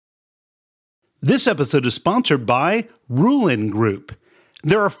This episode is sponsored by Rulin Group.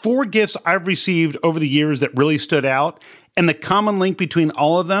 There are 4 gifts I've received over the years that really stood out, and the common link between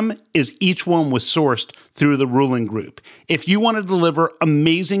all of them is each one was sourced through the Rulin Group. If you want to deliver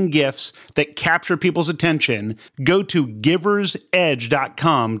amazing gifts that capture people's attention, go to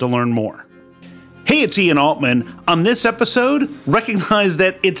giversedge.com to learn more. Hey, it's Ian Altman. On this episode, recognize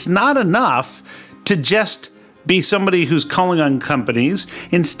that it's not enough to just be somebody who's calling on companies.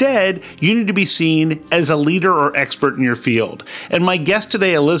 Instead, you need to be seen as a leader or expert in your field. And my guest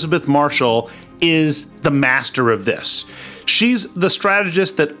today, Elizabeth Marshall, is the master of this. She's the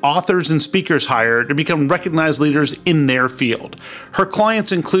strategist that authors and speakers hire to become recognized leaders in their field. Her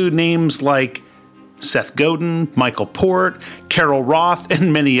clients include names like Seth Godin, Michael Port, Carol Roth,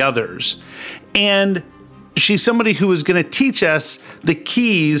 and many others. And she's somebody who is going to teach us the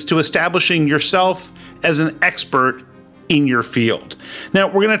keys to establishing yourself as an expert in your field. Now,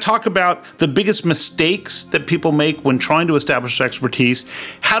 we're going to talk about the biggest mistakes that people make when trying to establish expertise,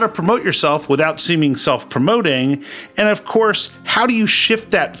 how to promote yourself without seeming self-promoting, and of course, how do you shift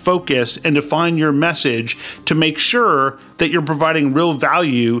that focus and define your message to make sure that you're providing real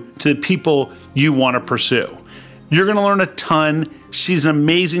value to the people you want to pursue. You're going to learn a ton. She's an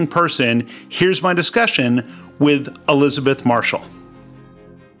amazing person. Here's my discussion with Elizabeth Marshall.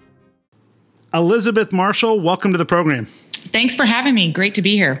 Elizabeth Marshall, welcome to the program. Thanks for having me. Great to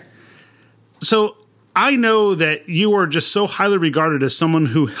be here. So I know that you are just so highly regarded as someone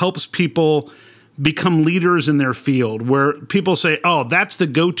who helps people become leaders in their field, where people say, oh, that's the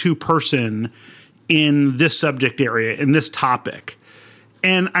go-to person in this subject area, in this topic.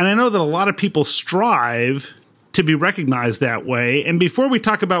 And I know that a lot of people strive to be recognized that way. And before we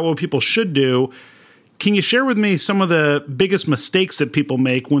talk about what people should do, can you share with me some of the biggest mistakes that people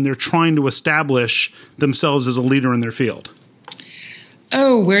make when they're trying to establish themselves as a leader in their field?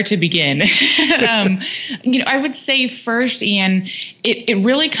 Oh, where to begin? I would say first, Ian, it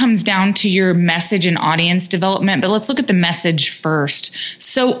really comes down to your message and audience development, but let's look at the message first.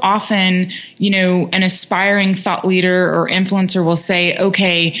 So often, an aspiring thought leader or influencer will say,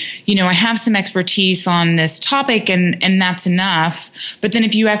 okay, I have some expertise on this topic and that's enough. But then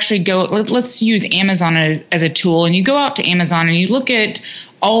if you actually go, let's use Amazon as a tool, and you go out to Amazon and you look at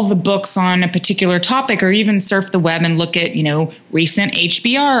all the books on a particular topic, or even surf the web and look at, recent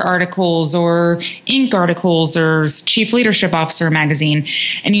HBR articles or Inc. articles or Chief Leadership Officer magazine.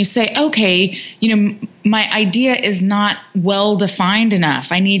 And you say, okay, my idea is not well defined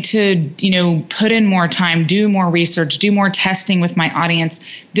enough. I need to, put in more time, do more research, do more testing with my audience,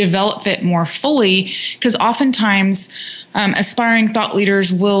 develop it more fully. Because oftentimes, aspiring thought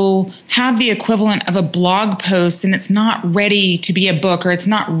leaders will have the equivalent of a blog post, and it's not ready to be a book, or it's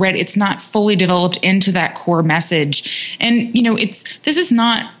not fully developed into that core message. And this is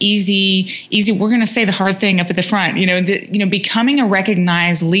not easy. We're going to say the hard thing up at the front. Becoming a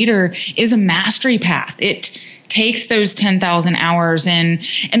recognized leader is a mastery path. It takes those 10,000 hours. And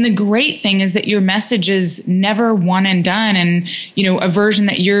the great thing is that your message is never one and done. And, a version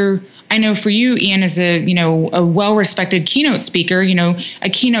that I know for you, Ian, as a well-respected keynote speaker, a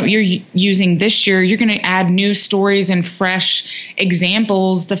keynote you're using this year, you're going to add new stories and fresh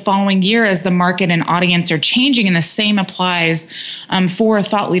examples the following year as the market and audience are changing. And the same applies for a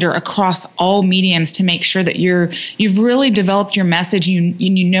thought leader across all mediums to make sure that you've really developed your message.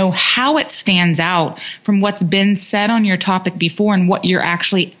 You know how it stands out from what's been said on your topic before and what you're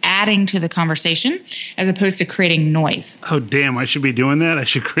actually adding to the conversation as opposed to creating noise. Oh, damn. I should be doing that. I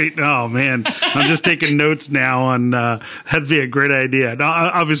should create... Oh, man. I'm just taking notes now on that'd be a great idea.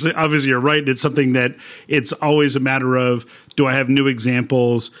 Now, obviously, you're right. It's something that it's always a matter of, do I have new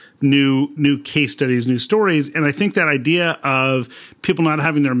examples, new case studies, new stories? And I think that idea of people not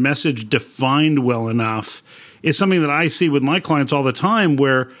having their message defined well enough is something that I see with my clients all the time,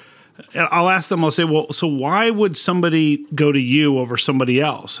 where I'll ask them, I'll say, well, so why would somebody go to you over somebody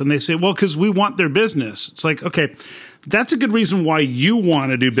else? And they say, well, because we want their business. It's like, okay, that's a good reason why you want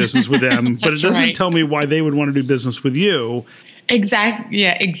to do business with them, but it doesn't tell me why they would want to do business with you. Exactly.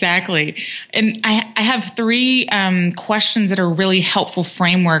 Yeah, exactly. And I have 3 questions that are really helpful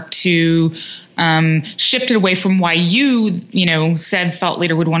framework to shift it away from why said thought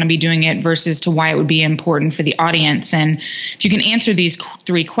leader would want to be doing it versus to why it would be important for the audience. And if you can answer these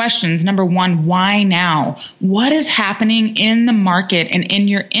 3 questions, number 1, why now? What is happening in the market and in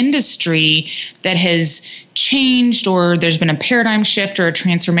your industry that has changed, or there's been a paradigm shift or a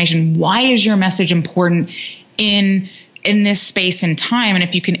transformation? Why is your message important in in this space and time? And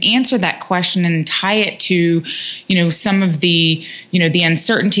if you can answer that question and tie it to, some of the, the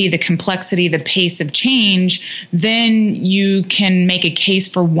uncertainty, the complexity, the pace of change, then you can make a case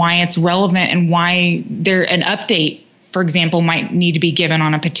for why it's relevant and why an update, for example, might need to be given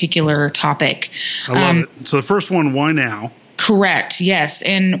on a particular topic. I love it. So the first one, why now? Correct. Yes.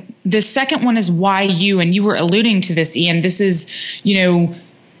 And the second one is why you, and you were alluding to this, Ian. This is,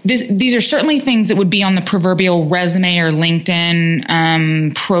 these are certainly things that would be on the proverbial resume or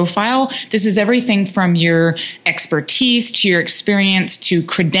LinkedIn profile. This is everything from your expertise to your experience to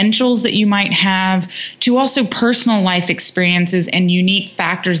credentials that you might have to also personal life experiences and unique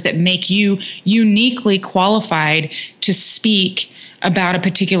factors that make you uniquely qualified to speak about a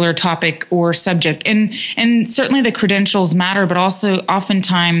particular topic or subject. And certainly the credentials matter, but also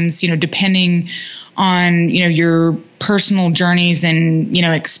oftentimes, depending on, your personal journeys and,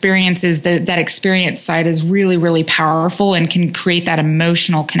 experiences, that experience side is really, really powerful and can create that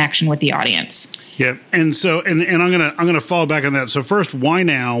emotional connection with the audience. Yeah. And so, and I'm going to follow back on that. So first, why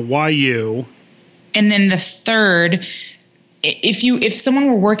now? Why you? And then the third, if someone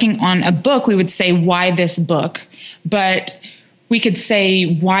were working on a book, we would say, why this book? But we could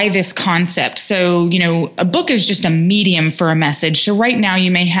say, why this concept? So, a book is just a medium for a message. So right now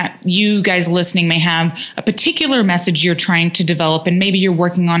you guys listening may have a particular message you're trying to develop, and maybe you're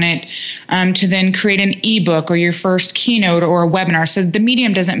working on it to then create an ebook or your first keynote or a webinar. So the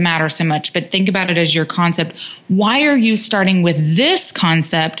medium doesn't matter so much, but think about it as your concept. Why are you starting with this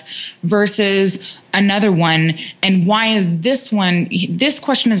concept versus another one, and why is this one? This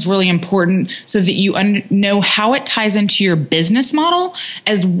question is really important so that you know how it ties into your business model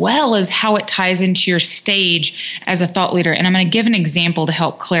as well as how it ties into your stage as a thought leader. And I'm going to give an example to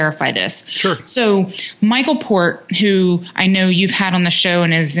help clarify this. Sure. So Michael Port, who I know you've had on the show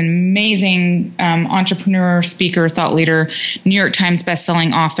and is an amazing entrepreneur, speaker, thought leader, New York Times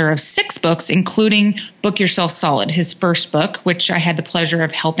bestselling author of 6 books, including Book Yourself Solid, his first book, which I had the pleasure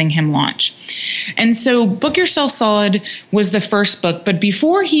of helping him launch. And so Book Yourself Solid was the first book, but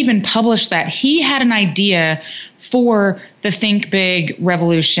before he even published that, he had an idea for the Think Big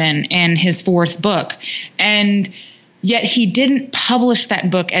Revolution and his 4th book. And yet he didn't publish that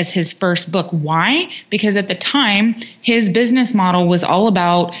book as his first book. Why? Because at the time, his business model was all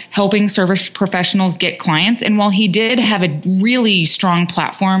about helping service professionals get clients. And while he did have a really strong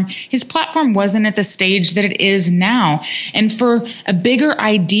platform, his platform wasn't at the stage that it is now. And for a bigger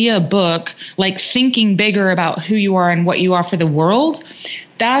idea book, like thinking bigger about who you are and what you are for the world,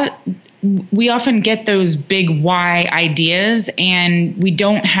 that we often get those big why ideas and we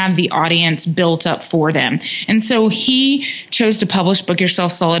don't have the audience built up for them. And so he chose to publish Book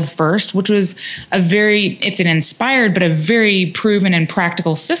Yourself Solid first, which was it's an inspired but a very proven and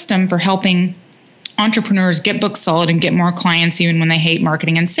practical system for helping entrepreneurs get books solid and get more clients even when they hate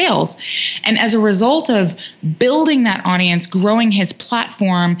marketing and sales. And as a result of building that audience, growing his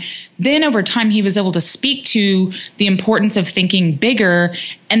platform, then over time he was able to speak to the importance of thinking bigger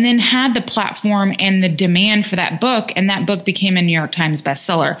and then had the platform and the demand for that book, and that book became a New York Times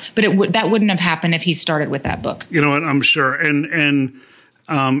bestseller. But that wouldn't have happened if he started with that book. You know what? I'm sure.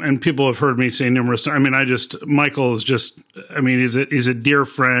 And people have heard me say numerous times. I mean, Michael is he's a dear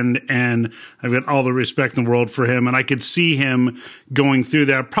friend, and I've got all the respect in the world for him. And I could see him going through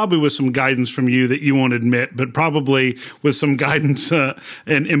that, probably with some guidance from you that you won't admit, but probably with some guidance and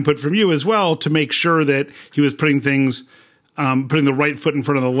input from you as well to make sure that he was putting the right foot in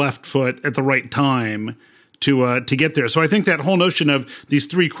front of the left foot at the right time to get there. So I think that whole notion of these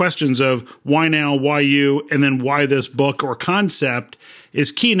 3 questions of why now, why you, and then why this book or concept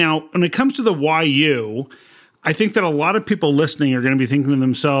is key. Now, when it comes to the why you, I think that a lot of people listening are going to be thinking to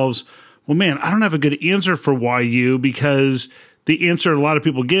themselves, well, man, I don't have a good answer for why you, because the answer a lot of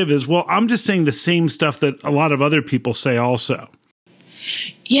people give is, well, I'm just saying the same stuff that a lot of other people say also.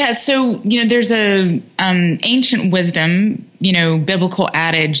 Yeah, so, there's a ancient wisdom, biblical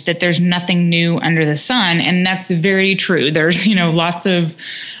adage that there's nothing new under the sun, and that's very true. There's, lots of,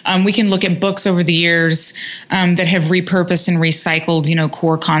 we can look at books over the years that have repurposed and recycled,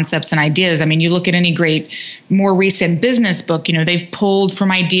 core concepts and ideas. I mean, you look at any great, more recent business book, they've pulled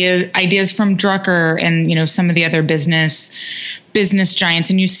from ideas from Drucker and, some of the other business giants,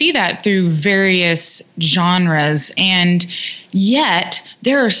 and you see that through various genres. And yet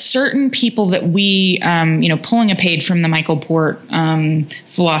there are certain people that we, pulling a page from the Michael Port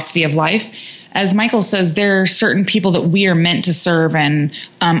philosophy of life, as Michael says, there are certain people that we are meant to serve, and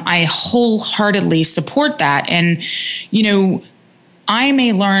I wholeheartedly support that. And, we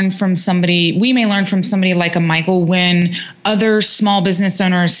may learn from somebody like a Michael when other small business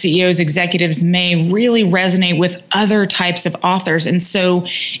owners, CEOs, executives may really resonate with other types of authors. And so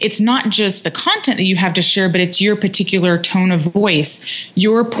it's not just the content that you have to share, but it's your particular tone of voice,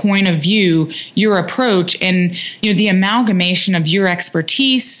 your point of view, your approach, and the amalgamation of your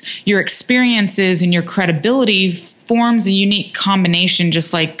expertise, your experiences, and your credibility forms a unique combination,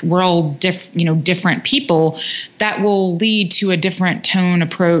 just like we're all different people, that will lead to a different tone,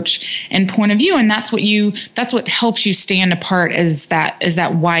 approach, and point of view. And that's what helps you stand apart as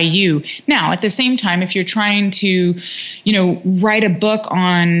that why you. Now, at the same time, if you're trying to, write a book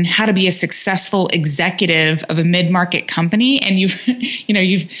on how to be a successful executive of a mid-market company, and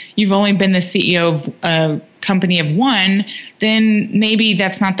you've only been the CEO of a company of one, then maybe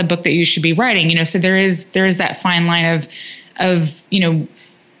that's not the book that you should be writing. So there is that fine line of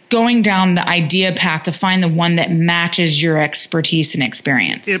going down the idea path to find the one that matches your expertise and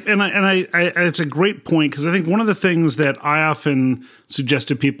experience. I it's a great point, because I think one of the things that I often suggest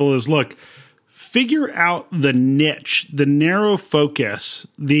to people is, look, figure out the niche, the narrow focus,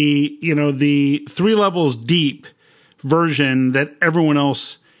 the 3 levels deep version that everyone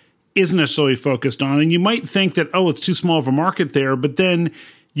else isn't necessarily focused on. And you might think that, it's too small of a market there, but then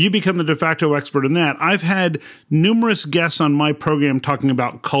you become the de facto expert in that. I've had numerous guests on my program talking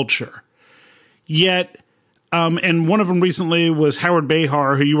about culture. Yet, and one of them recently was Howard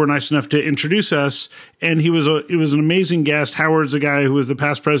Behar, who you were nice enough to introduce us. And he was an amazing guest. Howard's a guy who was the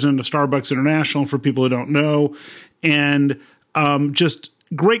past president of Starbucks International, for people who don't know. And just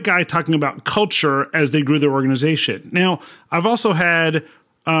great guy talking about culture as they grew their organization. Now, I've also had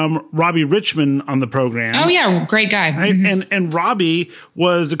Robbie Richmond on the program. Oh yeah, great guy. Right? Mm-hmm. And Robbie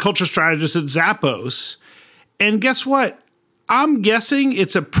was a culture strategist at Zappos. And guess what? I'm guessing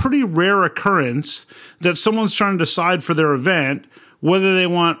it's a pretty rare occurrence that someone's trying to decide for their event whether they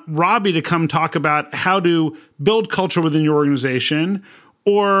want Robbie to come talk about how to build culture within your organization,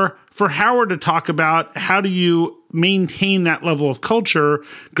 or for Howard to talk about how do you maintain that level of culture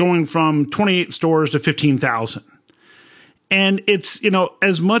going from 28 stores to 15,000. And it's,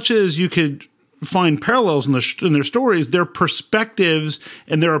 as much as you could find parallels in their stories, their perspectives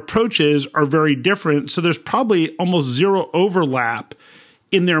and their approaches are very different. So there's probably almost zero overlap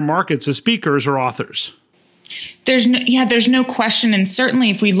in their markets as speakers or authors. There's no question. And certainly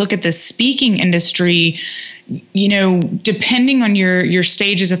if we look at the speaking industry, depending on your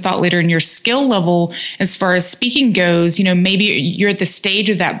stage as a thought leader and your skill level as far as speaking goes, maybe you're at the stage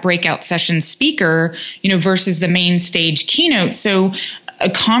of that breakout session speaker, versus the main stage keynote. So a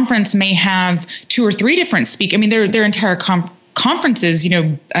conference may have 2 or 3 different speakers. I mean, their entire conferences,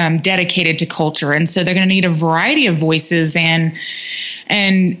 dedicated to culture. And so they're going to need a variety of voices and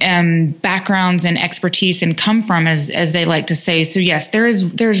backgrounds and expertise and come from, as they like to say. So yes,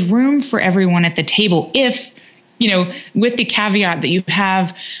 there's room for everyone at the table if, with the caveat that you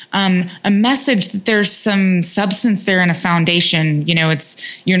have a message that there's some substance there and a foundation.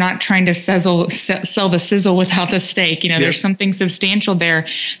 You're not trying to sell the sizzle without the steak. Yep. There's something substantial there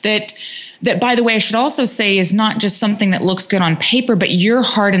that, by the way, I should also say is not just something that looks good on paper, but your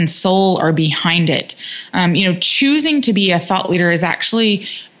heart and soul are behind it. Choosing to be a thought leader is actually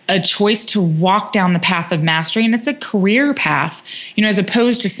a choice to walk down the path of mastery, and it's a career path, as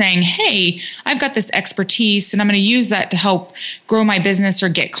opposed to saying, hey, I've got this expertise and I'm going to use that to help grow my business or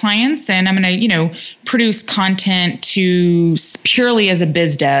get clients, and I'm going to, produce content purely as a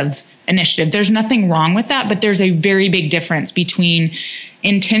biz dev initiative. There's nothing wrong with that, but there's a very big difference between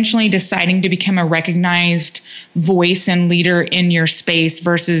intentionally deciding to become a recognized voice and leader in your space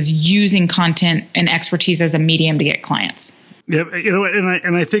versus using content and expertise as a medium to get clients. Yeah,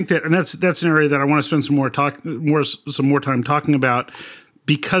 and I think that's an area that I want to spend some more time talking about,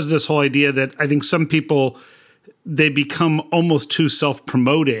 because this whole idea that I think some people, they become almost too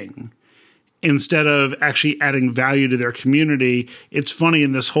self-promoting instead of actually adding value to their community. It's funny,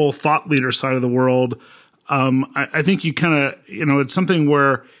 in this whole thought leader side of the world, I think you kind of, it's something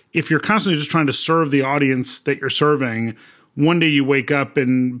where if you're constantly just trying to serve the audience that you're serving, one day you wake up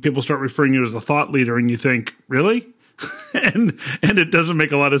and people start referring you as a thought leader and you think, really? and it doesn't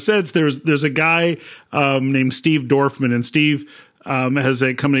make a lot of sense. There's a guy named Steve Dorfman, and Steve has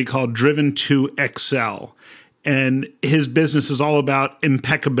a company called Driven to Excel. And his business is all about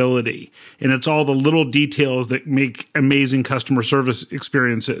impeccability, and it's all the little details that make amazing customer service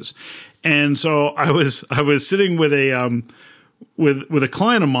experiences. And so I was sitting with a with a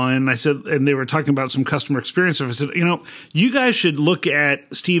client of mine, and I said, and they were talking about some customer experience stuff. I said, you guys should look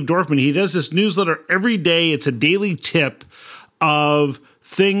at Steve Dorfman. He does this newsletter every day. It's a daily tip of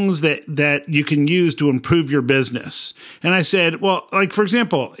things that you can use to improve your business. And I said, well, like, for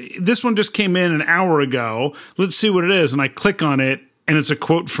example, this one just came in an hour ago. Let's see what it is. And I click on it, and it's a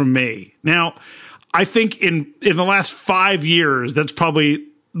quote from me. Now, I think in the last 5 years, that's probably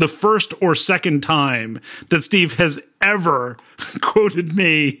the first or second time that Steve has ever quoted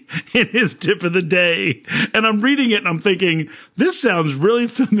me in his tip of the day. And I'm reading it and I'm thinking, this sounds really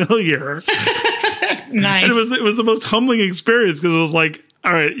familiar. Nice. And it was the most humbling experience because it was like,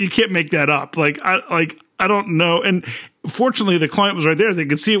 all right, you can't make that up. I don't know. And fortunately, the client was right there. They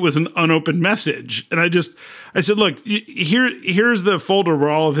could see it was an unopened message. And I said, look, here's the folder where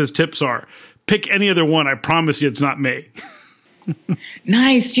all of his tips are. Pick any other one. I promise you it's not me.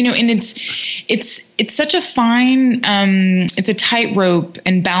 Nice. And it's such a fine, it's a tightrope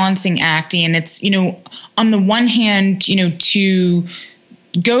and balancing act. And it's, on the one hand, to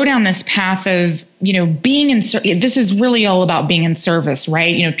go down this path of, being in, this is really all about being in service,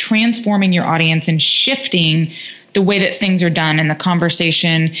 right? Transforming your audience and shifting the way that things are done in the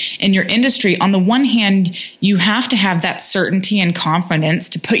conversation in your industry. On the one hand, you have to have that certainty and confidence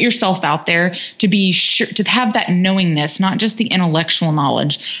to put yourself out there, to be sure, to have that knowingness, not just the intellectual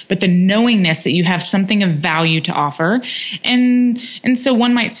knowledge, but the knowingness that you have something of value to offer. And so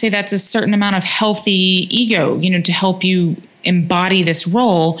one might say that's a certain amount of healthy ego, to help you embody this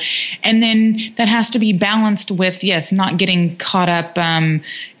role. And then that has to be balanced with, yes, not getting caught up,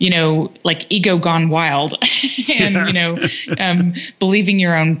 like ego gone wild and, believing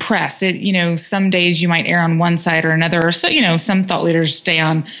your own press. Some days you might err on one side or another, or so, some thought leaders stay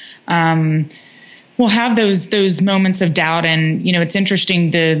on, will have those moments of doubt. And, it's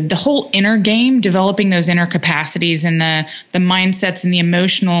interesting, the whole inner game, developing those inner capacities and the mindsets and the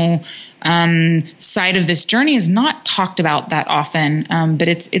emotional side of this journey is not talked about that often. But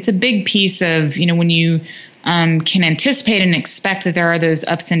it's a big piece of, when you can anticipate and expect that there are those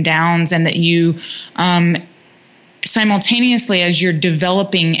ups and downs, and that you simultaneously, as you're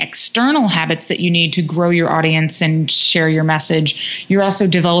developing external habits that you need to grow your audience and share your message, you're also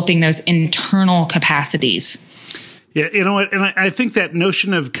developing those internal capacities. Yeah, you know what? And I think that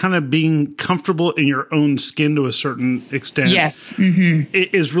notion of kind of being comfortable in your own skin to a certain extent, yes, mm-hmm.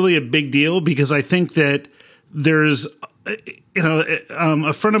 is really a big deal, because I think that there's,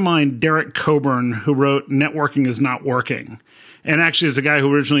 a friend of mine, Derek Coburn, who wrote "Networking is Not Working," and actually is the guy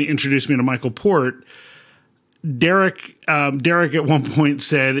who originally introduced me to Michael Port. Derek at one point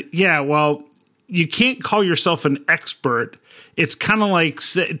said, "Yeah, well, you can't call yourself an expert. It's kind of like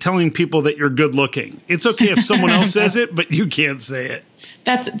telling people that you're good looking. It's okay if someone else says it, but you can't say it."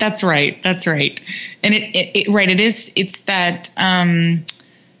 That's right. That's right. And it's that,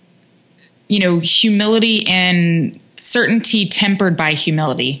 humility and certainty tempered by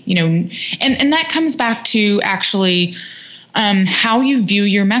humility, and that comes back to actually, how you view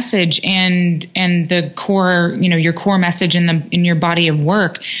your message and the core, your core message in your body of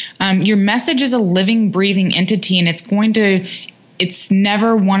work. Your message is a living, breathing entity, and it's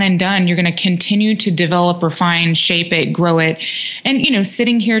never one and done. You're going to continue to develop, refine, shape it, grow it. And,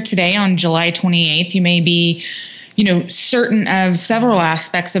 sitting here today on July 28th, you may be, certain of several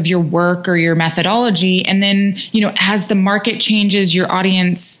aspects of your work or your methodology. And then, as the market changes, your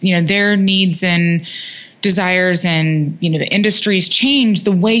audience, their needs and desires and, the industries change,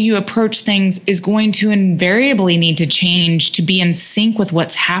 the way you approach things is going to invariably need to change to be in sync with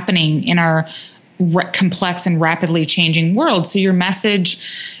what's happening in our complex and rapidly changing world. So your message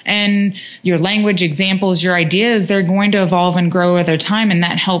and your language, examples, your ideas, they're going to evolve and grow over time. And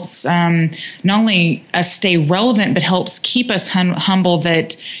that helps not only us stay relevant, but helps keep us humble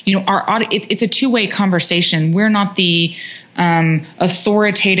that, it's a two-way conversation. We're not the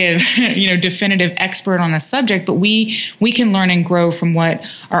authoritative, definitive expert on the subject, but we can learn and grow from what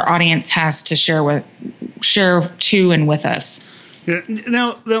our audience has to share to and with us. Yeah.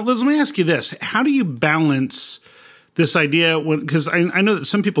 Now, Liz, let me ask you this. How do you balance this idea? Because I know that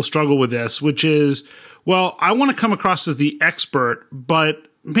some people struggle with this, which is, well, I want to come across as the expert, but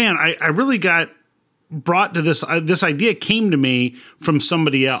man, I really got brought to this. This idea came to me from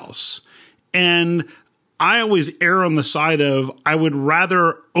somebody else. And I always err on the side of I would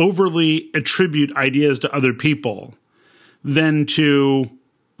rather overly attribute ideas to other people than to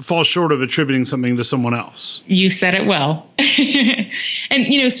fall short of attributing something to someone else. You said it well.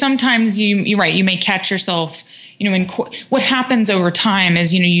 And, sometimes you're right. You may catch yourself, what happens over time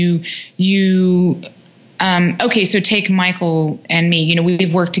is, okay, so take Michael and me,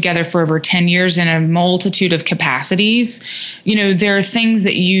 we've worked together for over 10 years in a multitude of capacities. There are things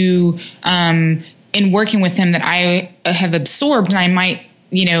that you, in working with him that I have absorbed, and I might,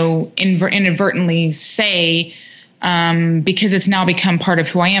 inadvertently say, because it's now become part of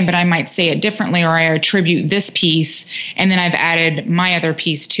who I am, but I might say it differently, or I attribute this piece and then I've added my other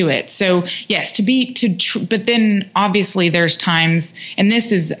piece to it. So yes, but then obviously there's times, and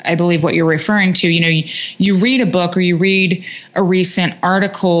this is, I believe, what you're referring to, you read a book or you read a recent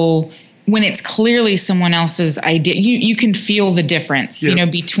article when it's clearly someone else's idea, you can feel the difference,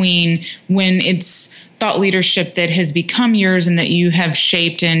 between when it's thought leadership that has become yours and that you have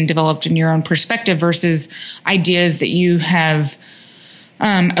shaped and developed in your own perspective versus ideas that you have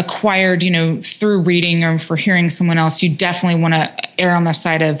acquired, through reading or for hearing someone else. You definitely want to err on the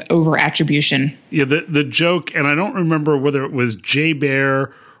side of over attribution. Yeah, the joke, and I don't remember whether it was Jay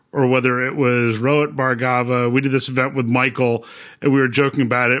Bear or whether it was Rohit Bhargava. We did this event with Michael, and we were joking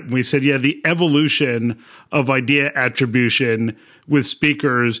about it. And we said, the evolution of idea attribution with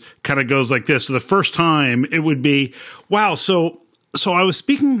speakers kind of goes like this. So the first time it would be, wow, so I was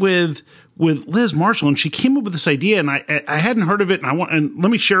speaking with Liz Marshall, and she came up with this idea, and I hadn't heard of it, and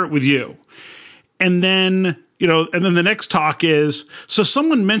let me share it with you. And then, and then the next talk is, so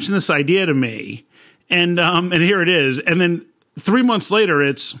someone mentioned this idea to me, and here it is. And then 3 months later,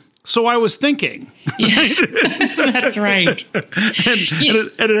 it's, so I was thinking. Yeah. That's right. and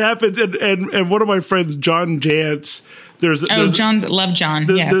it happens. And one of my friends, John Jantz, love John.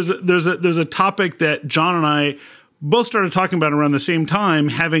 Yes. There's a topic that John and I both started talking about around the same time,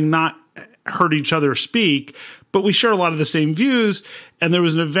 having not heard each other speak, but we share a lot of the same views. And there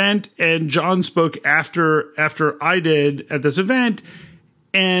was an event, and John spoke after I did at this event,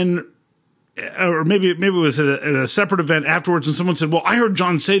 or maybe it was at a separate event afterwards, and someone said, well, I heard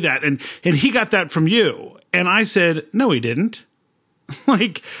John say that, and he got that from you. And I said, no, he didn't.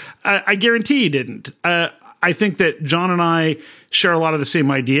 I guarantee he didn't. I think that John and I share a lot of the same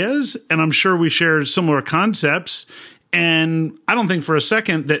ideas, and I'm sure we share similar concepts. And I don't think for a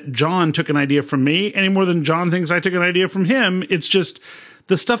second that John took an idea from me any more than John thinks I took an idea from him. It's just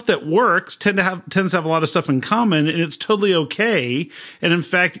the stuff that works tends to have a lot of stuff in common, and it's totally okay. And in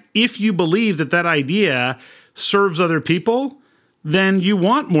fact, if you believe that idea serves other people, then you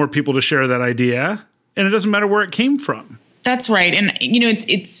want more people to share that idea, and it doesn't matter where it came from. That's right. And,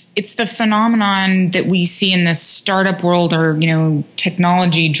 it's the phenomenon that we see in the startup world or,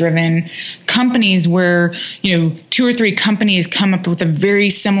 technology driven companies where, 2 or 3 companies come up with a very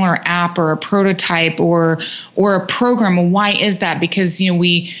similar app or a prototype or a program. Well, why is that? Because,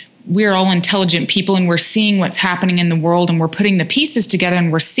 we're all intelligent people, and we're seeing what's happening in the world, and we're putting the pieces together,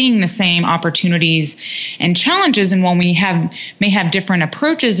 and we're seeing the same opportunities and challenges. And while we may have different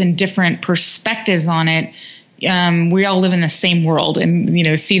approaches and different perspectives on it, we all live in the same world and,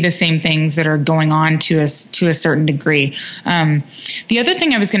 see the same things that are going on to us to a certain degree. The other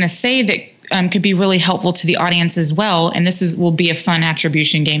thing I was going to say that could be really helpful to the audience as well, and will be a fun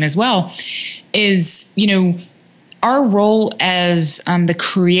attribution game as well, is, our role as the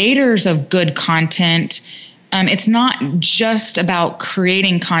creators of good content. It's not just about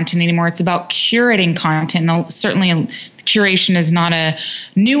creating content anymore. It's about curating content. And certainly curation is not a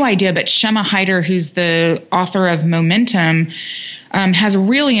new idea, but Shema Hyder, who's the author of Momentum, has a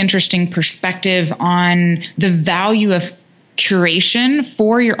really interesting perspective on the value of curation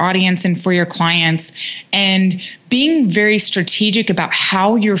for your audience and for your clients, and being very strategic about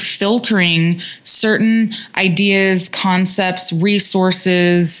how you're filtering certain ideas, concepts,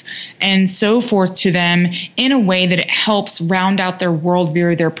 resources, and so forth to them in a way that it helps round out their worldview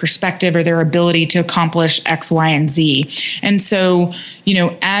or their perspective or their ability to accomplish X, Y, and Z. And so,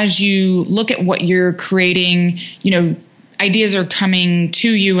 as you look at what you're creating, ideas are coming to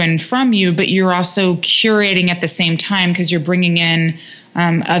you and from you, but you're also curating at the same time because you're bringing in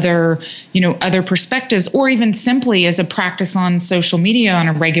other perspectives, or even simply as a practice on social media on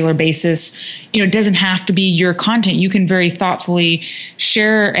a regular basis. It doesn't have to be your content. You can very thoughtfully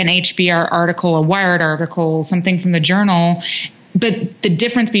share an HBR article, a Wired article, something from the journal. But the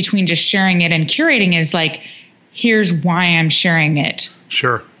difference between just sharing it and curating is here's why I'm sharing it.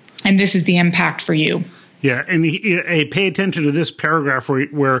 Sure. And this is the impact for you. Yeah, and pay attention to this paragraph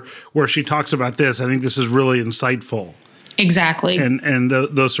where she talks about this. I think this is really insightful. Exactly. And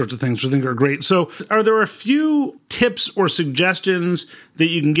those sorts of things I think are great. So are there a few tips or suggestions that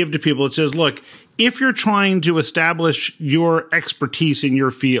you can give to people that says, look, if you're trying to establish your expertise in your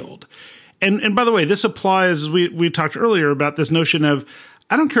field, and by the way, this applies, we talked earlier about this notion of,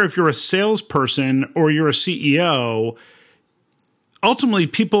 I don't care if you're a salesperson or you're a CEO, ultimately,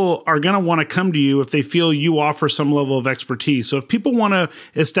 people are going to want to come to you if they feel you offer some level of expertise. So if people want to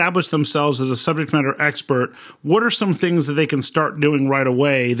establish themselves as a subject matter expert, what are some things that they can start doing right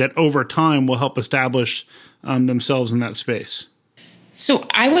away that over time will help establish themselves in that space? So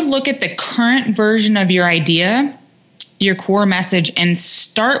I would look at the current version of your idea your core message and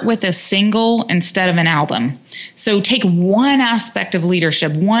start with a single instead of an album. So take one aspect of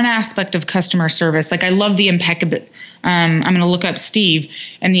leadership, one aspect of customer service. Like I love the impeccability. I'm going to look up Steve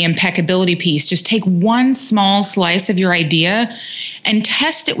and the impeccability piece. Just take one small slice of your idea and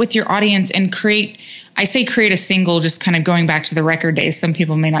test it with your audience and create a single, just kind of going back to the record days. Some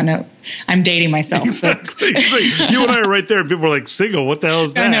people may not know. I'm dating myself. Exactly. Like, you and I are right there, and people are like, single, what the hell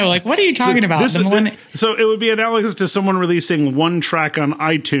is that? I know, like, what are you talking about? So it would be analogous to someone releasing one track on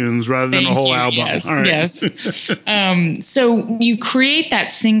iTunes rather than a whole album. Yes, all right. Yes. So you create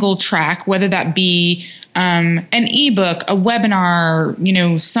that single track, whether that be an ebook, a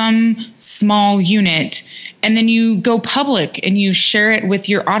webinar, some small unit, and then you go public and you share it with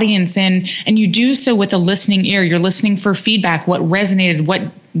your audience and you do so with a listening ear. You're listening for feedback, what resonated, what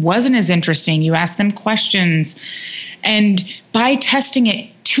wasn't as interesting. You ask them questions. And by testing it,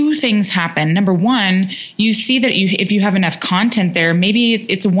 two things happen. Number one, you see that if you have enough content there, maybe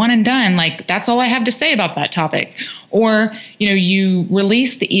it's a one and done. Like, that's all I have to say about that topic. Or, you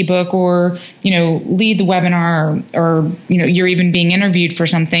release the ebook or, lead the webinar or, you're even being interviewed for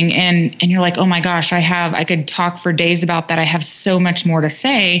something and you're like, oh my gosh, I could talk for days about that. I have so much more to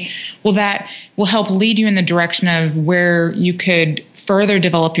say. Well, that will help lead you in the direction of where you could further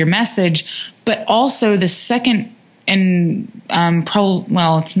develop your message. But also the second and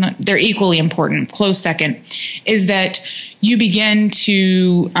it's not, they're equally important, close second, is that you begin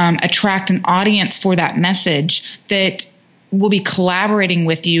to attract an audience for that message that will be collaborating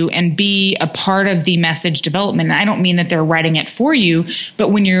with you and be a part of the message development. And I don't mean that they're writing it for you, but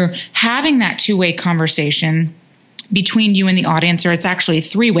when you're having that two-way conversation between you and the audience, or it's actually a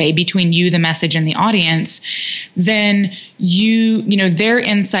three-way between you, the message, and the audience, then their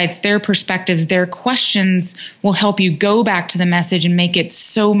insights, their perspectives, their questions will help you go back to the message and make it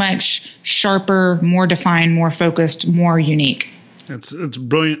so much sharper, more defined, more focused, more unique. It's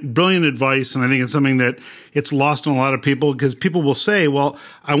brilliant advice, and I think it's something that it's lost on a lot of people because people will say, well,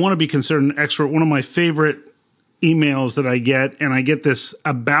 I want to be considered an expert. One of my favorite emails that I get, and I get this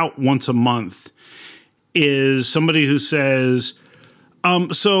about once a month, is somebody who says,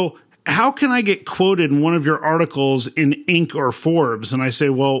 so how can I get quoted in one of your articles in Inc. or Forbes? And I say,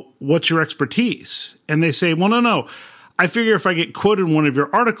 well, what's your expertise? And they say, well, no. I figure if I get quoted in one of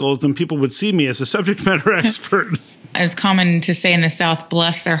your articles, then people would see me as a subject matter expert. As common to say in the South,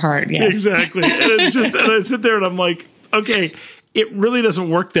 bless their heart. Yes. Exactly. And it's just, and I sit there and I'm like, okay, it really doesn't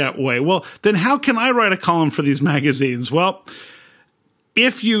work that way. Well, then how can I write a column for these magazines? Well,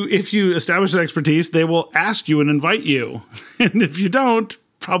 if you establish an expertise, they will ask you and invite you. And if you don't,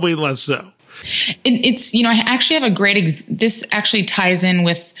 probably less so. It's, I actually have a great, this actually ties in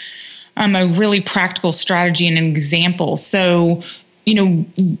with a really practical strategy and an example. So,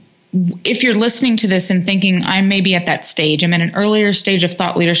 if you're listening to this and thinking, I may be at that stage, I'm at an earlier stage of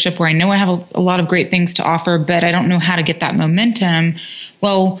thought leadership where I know I have a lot of great things to offer, but I don't know how to get that momentum.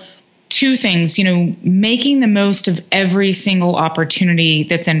 Well, two things, making the most of every single opportunity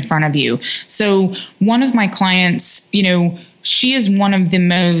that's in front of you. So one of my clients, she is one of the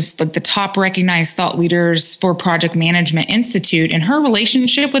most, the top recognized thought leaders for Project Management Institute. And her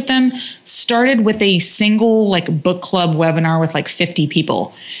relationship with them started with a single book club webinar with 50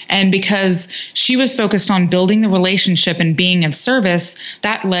 people. And because she was focused on building the relationship and being of service,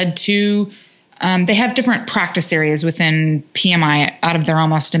 that led to they have different practice areas within PMI out of their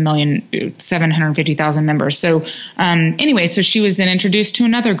almost 1,750,000 members. So so she was then introduced to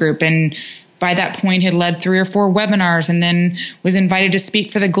another group and by that point had led 3 or 4 webinars and then was invited to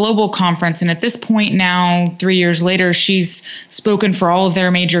speak for the global conference. And at this point now, 3 years later, she's spoken for all of their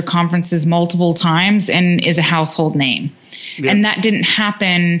major conferences multiple times and is a household name. Yep. And that didn't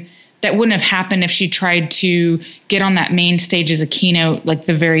happen. That wouldn't have happened if she tried to get on that main stage as a keynote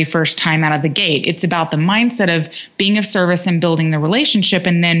the very first time out of the gate. It's about the mindset of being of service and building the relationship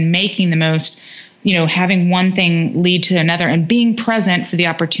and then making the most, having one thing lead to another and being present for the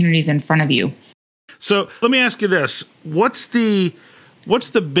opportunities in front of you. So let me ask you this. What's the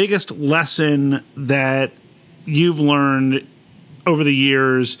biggest lesson that you've learned over the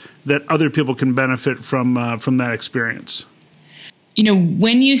years that other people can benefit from that experience?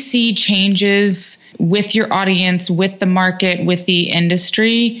 When you see changes with your audience, with the market, with the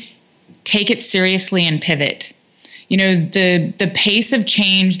industry, take it seriously and pivot. The pace of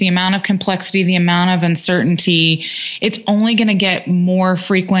change, the amount of complexity, the amount of uncertainty, it's only going to get more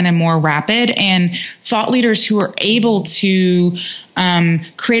frequent and more rapid. And thought leaders who are able to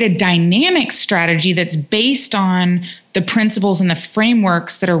create a dynamic strategy that's based on the principles and the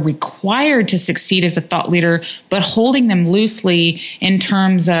frameworks that are required to succeed as a thought leader, but holding them loosely in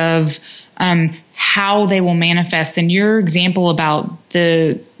terms of how they will manifest. And your example about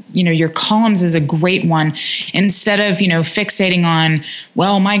your columns is a great one. Instead of, fixating on,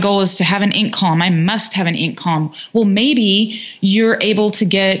 well, my goal is to have an ink column. I must have an ink column. Well, maybe you're able to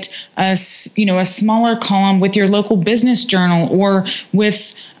get a smaller column with your local business journal, or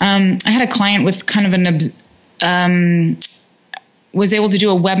with, I had a client with kind of was able to do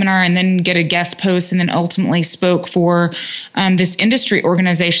a webinar and then get a guest post, and then ultimately spoke for this industry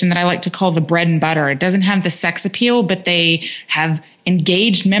organization that I like to call the bread and butter. It doesn't have the sex appeal, but they have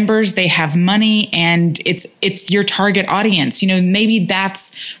engaged members, they have money, and it's your target audience. Maybe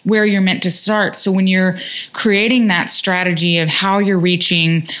that's where you're meant to start. So when you're creating that strategy of how you're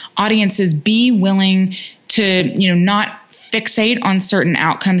reaching audiences, be willing to, not fixate on certain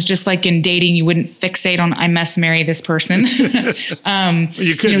outcomes. Just like in dating, you wouldn't fixate on, I must marry this person. You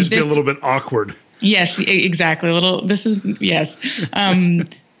could just be a little bit awkward. Yes, exactly.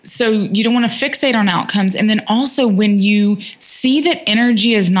 So you don't want to fixate on outcomes. And then also when you see that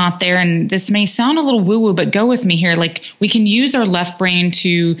energy is not there, and this may sound a little woo-woo, but go with me here. Like, we can use our left brain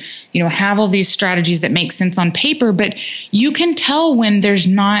to, have all these strategies that make sense on paper, but you can tell when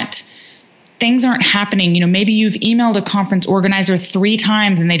things aren't happening. Maybe you've emailed a conference organizer 3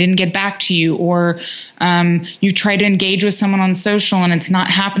 times and they didn't get back to you, or you tried to engage with someone on social and it's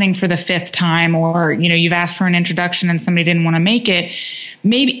not happening for the 5th time, or, you've asked for an introduction and somebody didn't want to make it.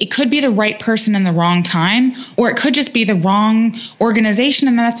 Maybe it could be the right person in the wrong time, or it could just be the wrong organization,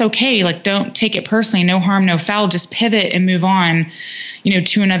 and that's okay. Like, don't take it personally. No harm, no foul. Just pivot and move on,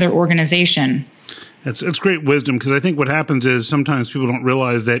 to another organization. It's great wisdom, because I think what happens is sometimes people don't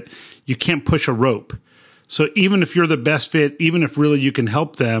realize that you can't push a rope. So even if you're the best fit, even if really you can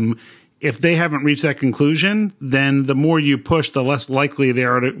help them, if they haven't reached that conclusion, then the more you push, the less likely they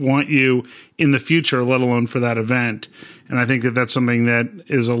are to want you in the future, let alone for that event. And I think that that's something that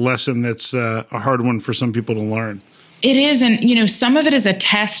is a lesson that's a hard one for some people to learn. It is. And, some of it is a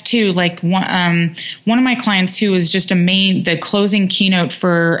test too. Like one of my clients who was just the closing keynote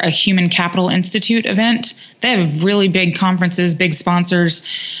for a Human Capital Institute event. They have really big conferences, big sponsors.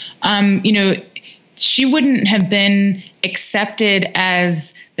 She wouldn't have been accepted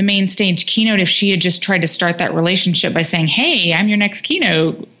as the main stage keynote if she had just tried to start that relationship by saying, hey, I'm your next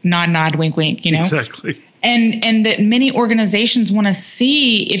keynote, nod, nod, wink, wink, Exactly. And that many organizations want to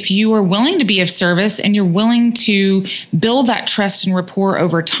see if you are willing to be of service and you're willing to build that trust and rapport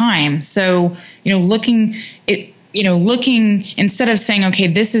over time. So, looking instead of saying, okay,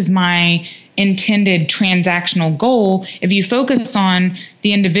 this is my intended transactional goal, if you focus on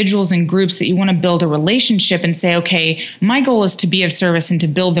the individuals and groups that you want to build a relationship and say, okay, my goal is to be of service and to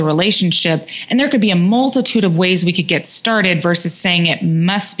build the relationship. And there could be a multitude of ways we could get started versus saying it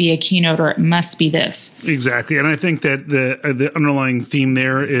must be a keynote or it must be this. Exactly. And I think that the underlying theme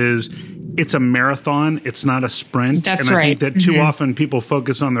there is it's a marathon. It's not a sprint. That's right. And I think that too often people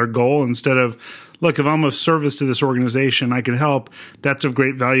focus on their goal instead of, look, if I'm of service to this organization, I can help. That's of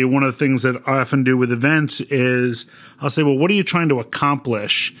great value. One of the things that I often do with events is I'll say, well, what are you trying to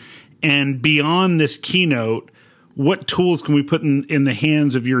accomplish? And beyond this keynote, what tools can we put in the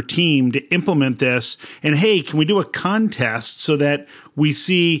hands of your team to implement this? And hey, can we do a contest so that we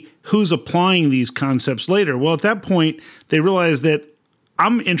see who's applying these concepts later? Well, at that point, they realize that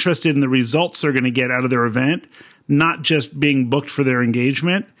I'm interested in the results they're going to get out of their event, not just being booked for their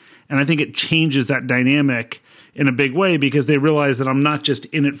engagement. And I think it changes that dynamic in a big way because they realize that I'm not just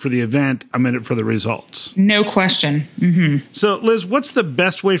in it for the event, I'm in it for the results. No question. Mm-hmm. So, Liz, what's the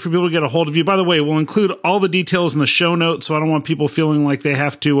best way for people to get a hold of you? By the way, we'll include all the details in the show notes, so I don't want people feeling like they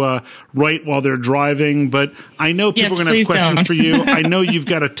have to write while they're driving. But I know people are going to have questions for you. I know you've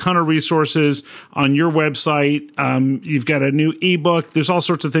got a ton of resources on your website. You've got a new ebook. There's all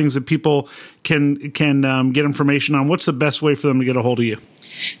sorts of things that people can get information on. What's the best way for them to get a hold of you?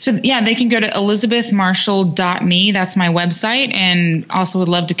 So, yeah, they can go to elizabethmarshall.me. That's my website, and also would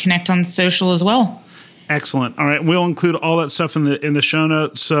love to connect on social as well. Excellent. All right. We'll include all that stuff in the show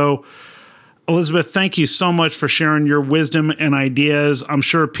notes. So, Elizabeth, thank you so much for sharing your wisdom and ideas. I'm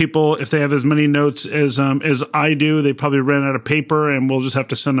sure people, if they have as many notes as I do, they probably ran out of paper, and we'll just have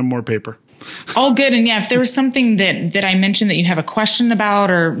to send them more paper. All good. And yeah, if there was something that I mentioned that you have a question about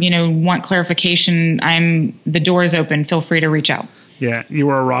or, want clarification, the door is open. Feel free to reach out. Yeah, you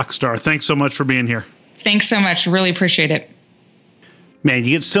are a rock star. Thanks so much for being here. Thanks so much. Really appreciate it. Man,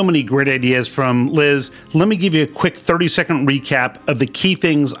 you get so many great ideas from Liz. Let me give you a quick 30-second recap of the key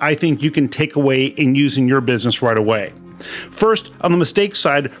things I think you can take away and use in your business right away. First, on the mistakes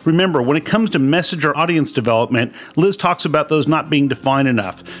side, remember, when it comes to message or audience development, Liz talks about those not being defined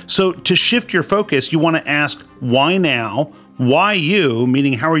enough. So to shift your focus, you want to ask, why now? Why you,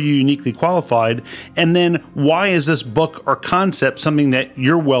 meaning how are you uniquely qualified? And then why is this book or concept something that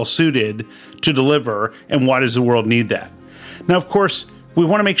you're well suited to deliver? And why does the world need that? Now, of course, we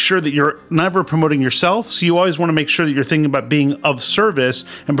want to make sure that you're never promoting yourself. So you always want to make sure that you're thinking about being of service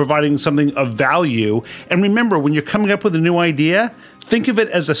and providing something of value. And remember, when you're coming up with a new idea, think of it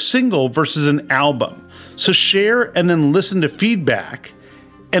as a single versus an album. So share and then listen to feedback.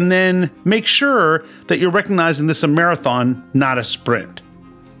 And then make sure that you're recognizing this is a marathon, not a sprint.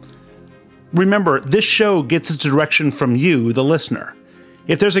 Remember, this show gets its direction from you, the listener.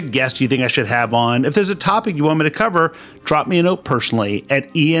 If there's a guest you think I should have on, if there's a topic you want me to cover, drop me a note personally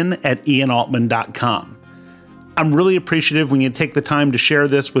at ian@ianaltman.com. I'm really appreciative when you take the time to share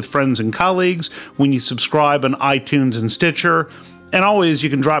this with friends and colleagues, when you subscribe on iTunes and Stitcher, and always you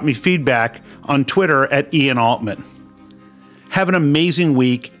can drop me feedback on Twitter at Ian Altman. Have an amazing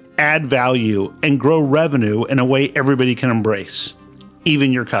week, add value, and grow revenue in a way everybody can embrace,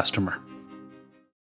 even your customer.